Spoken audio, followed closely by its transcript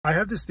I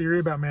have this theory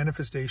about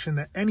manifestation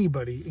that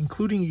anybody,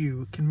 including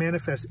you, can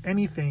manifest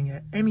anything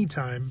at any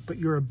time, but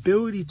your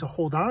ability to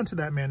hold on to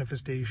that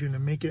manifestation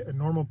and make it a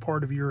normal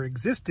part of your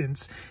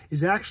existence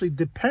is actually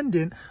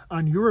dependent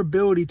on your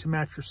ability to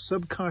match your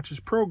subconscious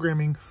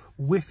programming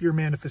with your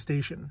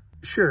manifestation.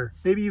 Sure,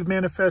 maybe you've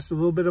manifested a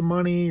little bit of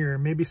money or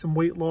maybe some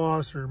weight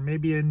loss or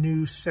maybe a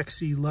new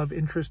sexy love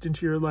interest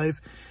into your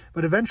life,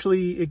 but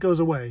eventually it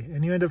goes away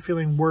and you end up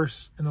feeling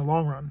worse in the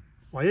long run.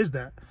 Why is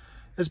that?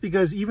 That's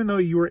because even though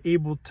you were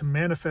able to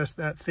manifest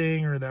that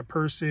thing or that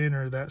person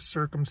or that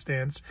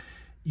circumstance,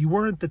 you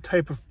weren't the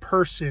type of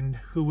person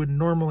who would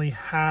normally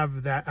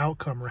have that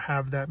outcome or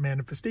have that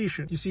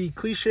manifestation. You see,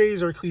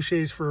 cliches are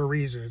cliches for a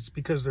reason. It's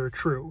because they're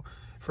true.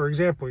 For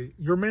example,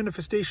 your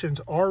manifestations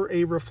are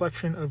a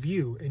reflection of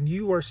you, and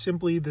you are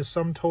simply the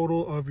sum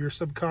total of your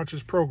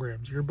subconscious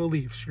programs, your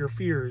beliefs, your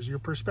fears, your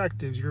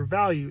perspectives, your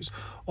values.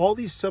 All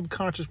these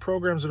subconscious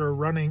programs that are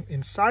running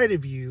inside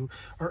of you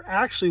are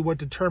actually what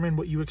determine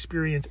what you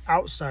experience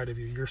outside of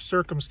you, your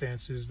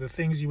circumstances, the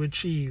things you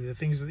achieve, the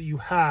things that you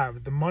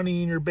have, the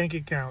money in your bank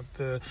account,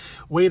 the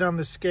weight on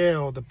the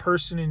scale, the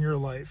person in your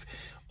life.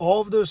 All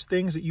of those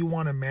things that you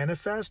want to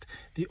manifest,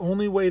 the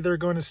only way they're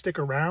going to stick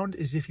around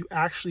is if you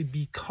actually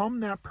become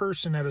that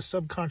person at a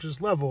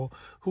subconscious level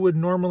who would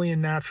normally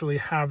and naturally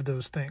have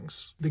those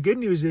things. The good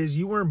news is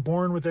you weren't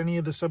born with any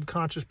of the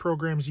subconscious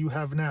programs you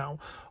have now.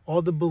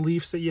 All the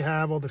beliefs that you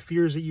have, all the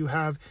fears that you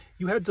have,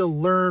 you had to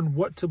learn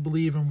what to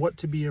believe and what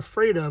to be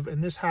afraid of.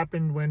 And this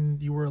happened when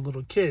you were a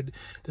little kid.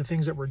 The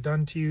things that were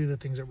done to you, the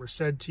things that were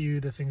said to you,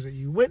 the things that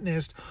you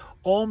witnessed,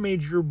 all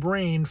made your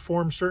brain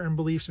form certain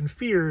beliefs and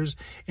fears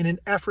in an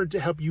effort to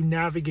help you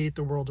navigate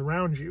the world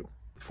around you.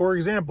 For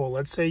example,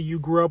 let's say you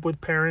grew up with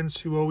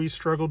parents who always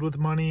struggled with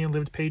money and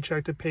lived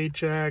paycheck to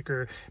paycheck,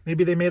 or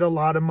maybe they made a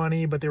lot of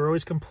money, but they were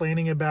always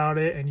complaining about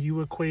it and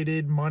you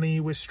equated money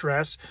with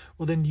stress.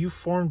 Well, then you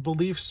formed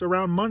beliefs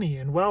around money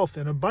and wealth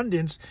and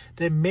abundance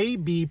that may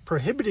be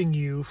prohibiting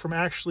you from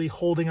actually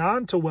holding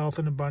on to wealth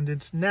and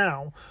abundance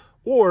now.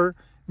 Or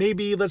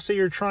maybe, let's say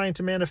you're trying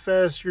to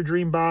manifest your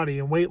dream body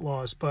and weight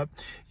loss, but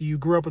you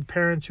grew up with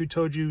parents who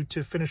told you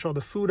to finish all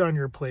the food on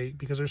your plate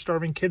because there's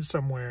starving kids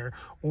somewhere,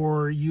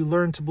 or you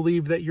learn to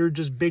believe that you're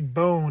just big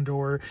boned,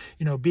 or,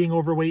 being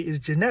overweight is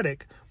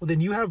genetic. Well,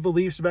 then you have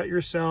beliefs about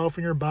yourself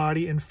and your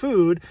body and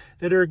food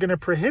that are going to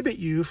prohibit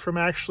you from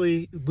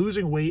actually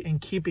losing weight and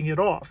keeping it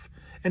off.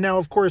 And now,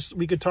 of course,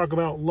 we could talk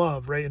about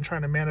love, right? And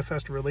trying to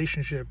manifest a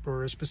relationship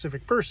or a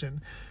specific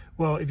person.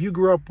 Well, if you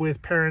grew up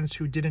with parents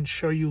who didn't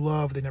show you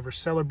love, they never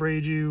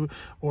celebrated you,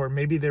 or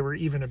maybe they were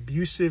even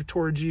abusive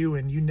towards you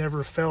and you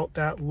never felt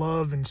that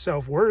love and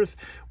self-worth,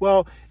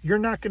 well, you're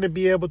not going to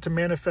be able to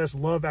manifest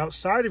love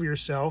outside of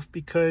yourself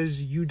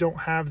because you don't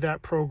have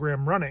that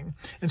program running.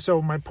 And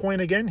so my point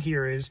again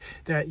here is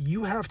that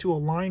you have to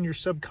align your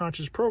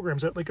subconscious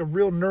programs at like a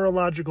real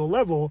neurological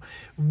level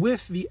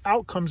with the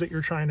outcomes that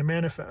you're trying to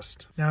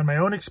manifest. Now, in my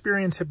own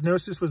experience,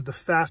 hypnosis was the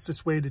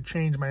fastest way to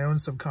change my own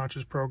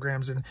subconscious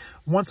programs. And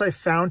once I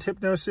found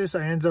hypnosis,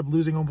 I ended up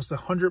losing almost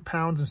 100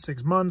 pounds in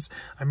 6 months.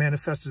 I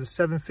manifested a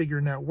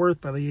 7-figure net worth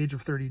by the age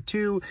of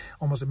 32,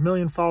 almost 1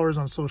 million followers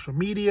on social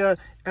media.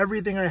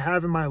 Everything I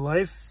have in my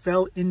life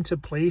fell into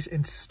place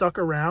and stuck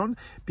around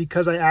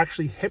because I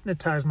actually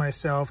hypnotized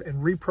myself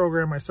and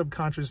reprogrammed my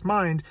subconscious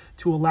mind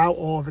to allow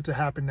all of it to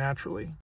happen naturally.